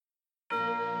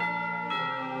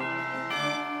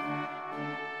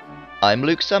I'm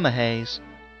Luke Summerhaze,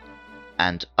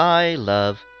 and I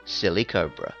love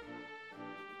Silicobra.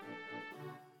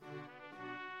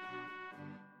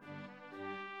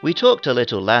 We talked a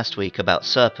little last week about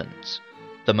serpents,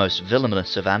 the most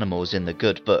villainous of animals in the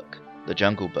good book, the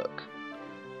Jungle Book.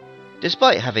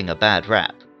 Despite having a bad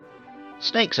rap,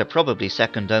 snakes are probably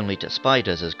second only to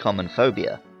spiders as common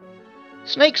phobia.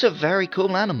 Snakes are very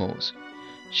cool animals.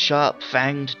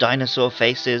 Sharp-fanged dinosaur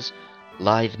faces,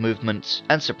 lithe movements,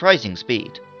 and surprising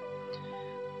speed.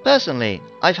 Personally,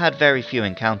 I've had very few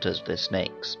encounters with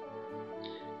snakes.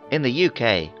 In the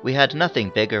UK, we had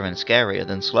nothing bigger and scarier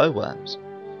than slowworms.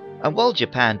 And while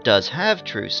Japan does have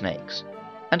true snakes,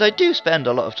 and I do spend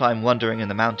a lot of time wandering in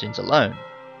the mountains alone,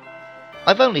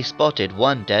 I've only spotted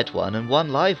one dead one and one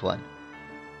live one,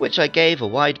 which I gave a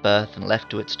wide berth and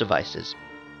left to its devices.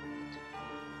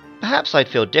 Perhaps I'd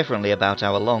feel differently about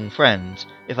our long friends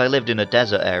if I lived in a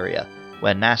desert area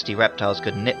where nasty reptiles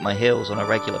could nip my heels on a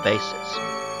regular basis.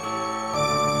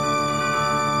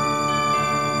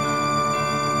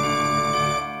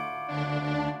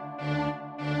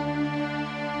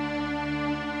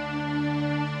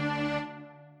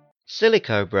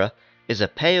 Silicobra is a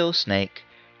pale snake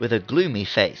with a gloomy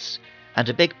face and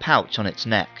a big pouch on its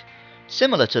neck,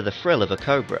 similar to the frill of a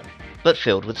cobra, but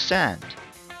filled with sand.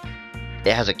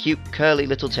 It has a cute curly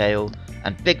little tail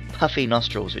and big puffy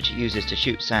nostrils which it uses to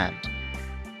shoot sand.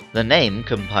 The name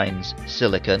combines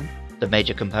silicon, the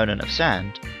major component of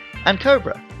sand, and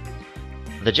cobra.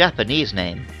 The Japanese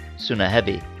name,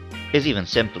 Tsunahebi, is even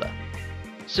simpler.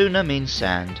 Tsuna means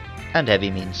sand, and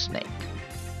hebi means snake.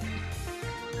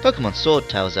 Pokemon Sword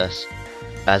tells us,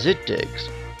 as it digs,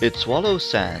 it swallows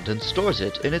sand and stores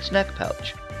it in its neck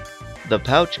pouch. The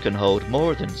pouch can hold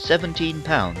more than 17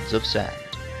 pounds of sand.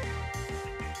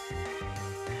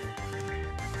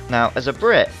 Now, as a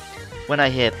Brit, when I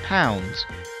hear pounds,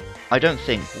 I don't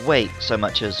think weight so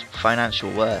much as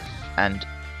financial worth, and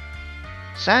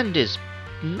sand is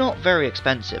not very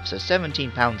expensive, so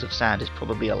 17 pounds of sand is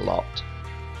probably a lot.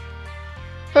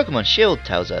 Pokemon Shield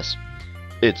tells us,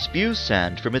 it spews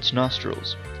sand from its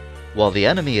nostrils. While the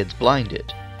enemy is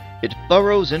blinded, it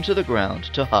burrows into the ground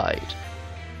to hide.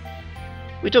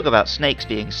 We talk about snakes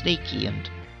being sneaky, and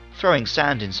throwing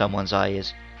sand in someone's eye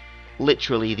is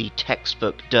literally the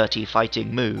textbook dirty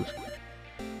fighting move.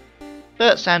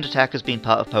 But sand attack has been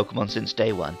part of Pokemon since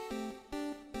day one.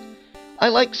 I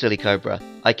like Silicobra,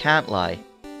 I can't lie.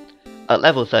 At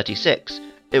level 36,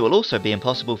 it will also be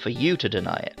impossible for you to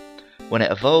deny it, when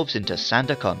it evolves into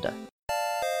Sandaconda.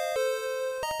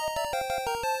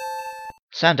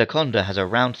 Sandaconda has a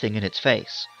round thing in its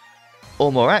face,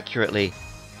 or more accurately,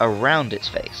 around its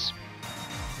face.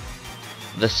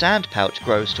 The sand pouch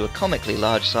grows to a comically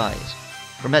large size,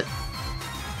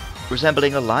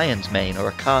 resembling a lion's mane or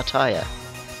a car tire.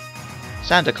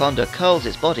 Sandaconda curls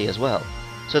its body as well,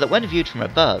 so that when viewed from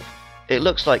above, it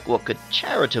looks like what could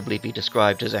charitably be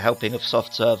described as a helping of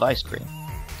soft-serve ice cream.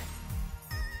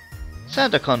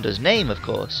 Sandaconda's name, of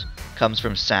course, comes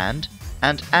from sand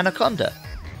and anaconda.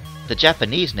 The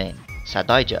Japanese name,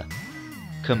 Sadaija,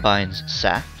 combines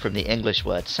sa from the English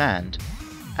word sand,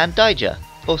 and daija,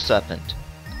 or serpent.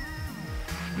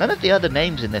 None of the other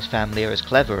names in this family are as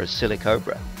clever as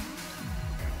Silicobra.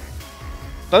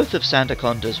 Both of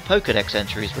Sandaconda's Pokédex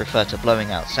entries refer to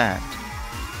blowing out sand.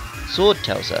 Sword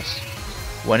tells us,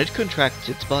 when it contracts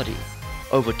its body,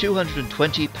 over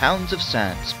 220 pounds of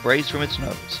sand sprays from its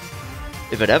nose.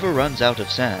 If it ever runs out of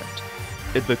sand,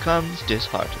 it becomes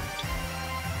disheartened.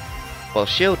 While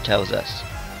Shield tells us,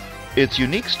 its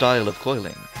unique style of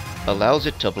coiling allows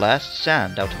it to blast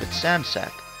sand out of its sand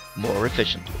sac more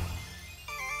efficiently.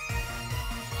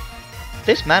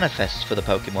 This manifests for the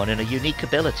Pokemon in a unique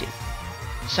ability.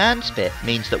 Sand Spit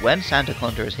means that when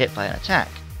Sandaconda is hit by an attack,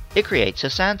 it creates a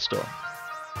sandstorm.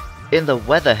 In the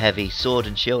weather-heavy Sword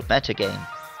and Shield metagame,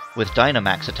 with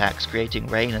Dynamax attacks creating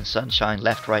rain and sunshine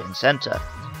left, right and centre,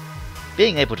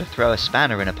 being able to throw a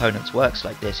spanner in opponents' works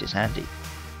like this is handy.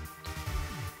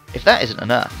 If that isn't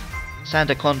enough,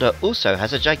 Sandaconda also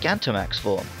has a Gigantamax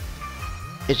form.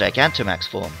 In Gigantamax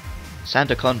form,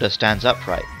 Sandaconda stands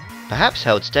upright, perhaps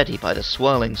held steady by the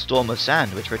swirling storm of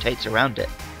sand which rotates around it.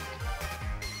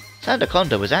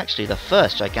 Sandaconda was actually the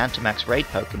first Gigantamax raid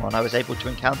Pokemon I was able to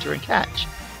encounter and catch,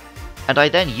 and I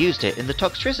then used it in the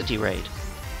Toxtricity raid.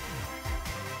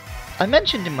 I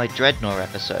mentioned in my Dreadnought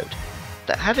episode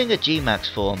that having a G-Max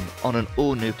form on an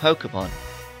all-new Pokemon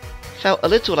felt a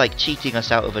little like cheating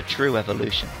us out of a true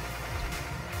evolution.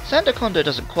 Sandaconda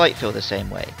doesn't quite feel the same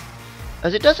way,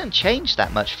 as it doesn't change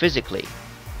that much physically,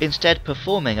 instead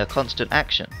performing a constant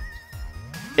action.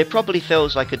 It probably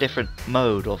feels like a different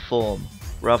mode or form,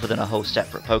 rather than a whole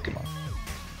separate Pokemon.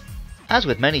 As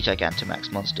with many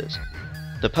Gigantamax monsters,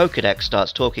 the Pokédex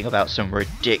starts talking about some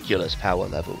ridiculous power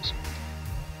levels.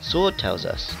 Sword tells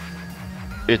us,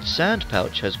 its sand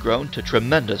pouch has grown to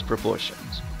tremendous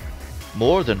proportions.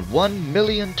 More than 1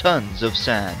 million tons of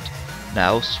sand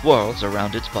now swirls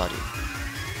around its body.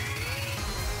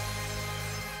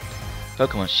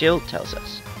 Pokemon Shield tells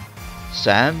us,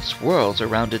 sand swirls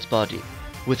around its body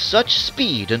with such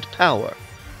speed and power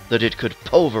that it could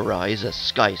pulverize a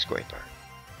skyscraper.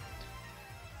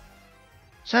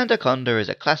 Sandaconda is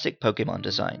a classic Pokemon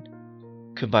design,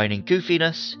 combining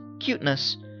goofiness,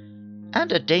 cuteness,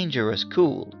 and a dangerous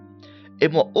cool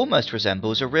in what almost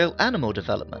resembles a real animal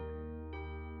development.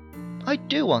 I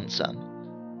do want some.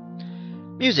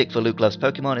 Music for Luke Loves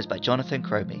Pokemon is by Jonathan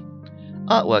Cromie.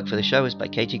 Artwork for the show is by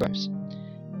Katie Gross.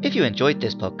 If you enjoyed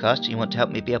this podcast and you want to help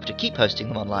me be able to keep hosting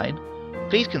them online,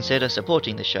 please consider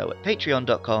supporting the show at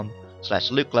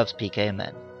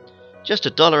patreon.com/LukeLovesPKMN. Just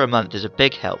 $1 a month is a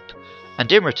big help, and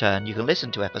in return you can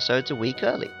listen to episodes a week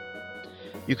early.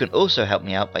 You can also help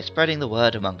me out by spreading the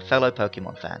word among fellow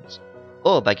Pokemon fans,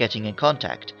 or by getting in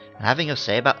contact and having your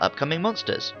say about upcoming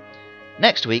monsters.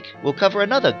 Next week we'll cover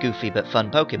another goofy but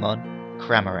fun Pokemon,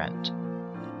 Cramorant.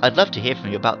 I'd love to hear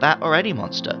from you about that or any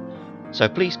monster, so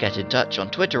please get in touch on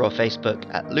Twitter or Facebook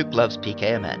at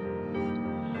LukeLovesPKMN.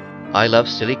 I love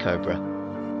Silly Cobra.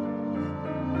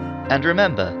 And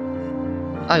remember,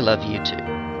 I love you too.